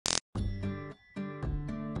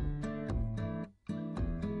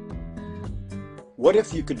What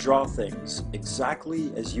if you could draw things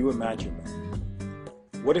exactly as you imagine them?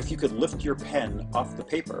 What if you could lift your pen off the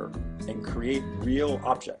paper and create real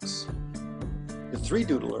objects? The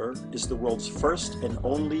 3Doodler is the world's first and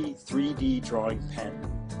only 3D drawing pen.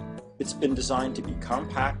 It's been designed to be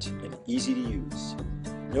compact and easy to use.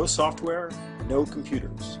 No software, no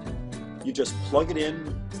computers. You just plug it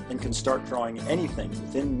in and can start drawing anything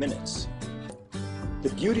within minutes. The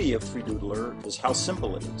beauty of 3Doodler is how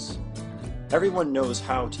simple it is. Everyone knows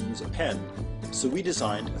how to use a pen, so we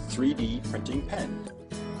designed a 3D printing pen.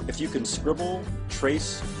 If you can scribble,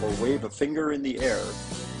 trace, or wave a finger in the air,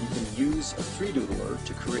 you can use a 3Doodler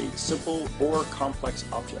to create simple or complex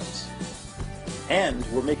objects. And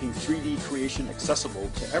we're making 3D creation accessible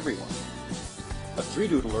to everyone. A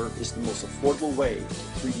 3Doodler is the most affordable way to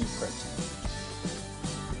 3D print.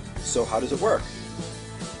 So how does it work?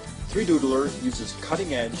 3Doodler uses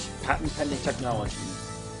cutting-edge, patent-pending technology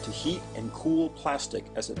to heat and cool plastic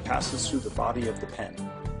as it passes through the body of the pen.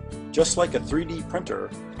 Just like a 3D printer,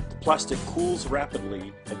 the plastic cools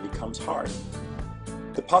rapidly and becomes hard.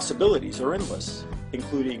 The possibilities are endless,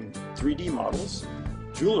 including 3D models,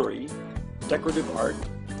 jewelry, decorative art,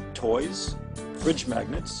 toys, fridge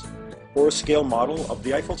magnets, or a scale model of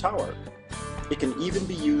the Eiffel Tower. It can even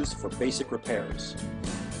be used for basic repairs.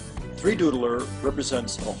 3Doodler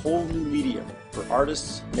represents a whole new medium for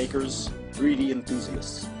artists, makers, 3D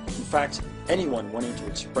enthusiasts. In fact, anyone wanting to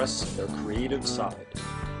express their creative side.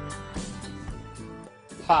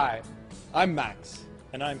 Hi, I'm Max.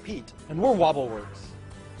 And I'm Pete. And we're Wobbleworks.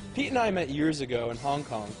 Pete and I met years ago in Hong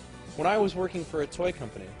Kong when I was working for a toy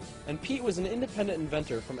company, and Pete was an independent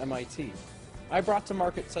inventor from MIT. I brought to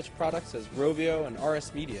market such products as Rovio and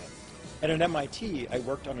RS Media. And at MIT, I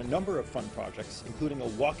worked on a number of fun projects, including a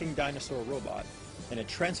walking dinosaur robot and a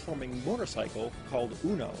transforming motorcycle called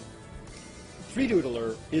Uno.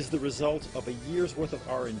 3Doodler is the result of a year's worth of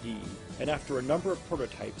R&D, and after a number of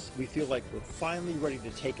prototypes, we feel like we're finally ready to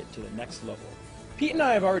take it to the next level. Pete and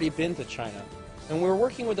I have already been to China, and we're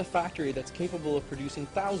working with a factory that's capable of producing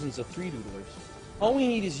thousands of 3Doodlers. All we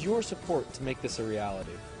need is your support to make this a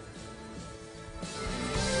reality.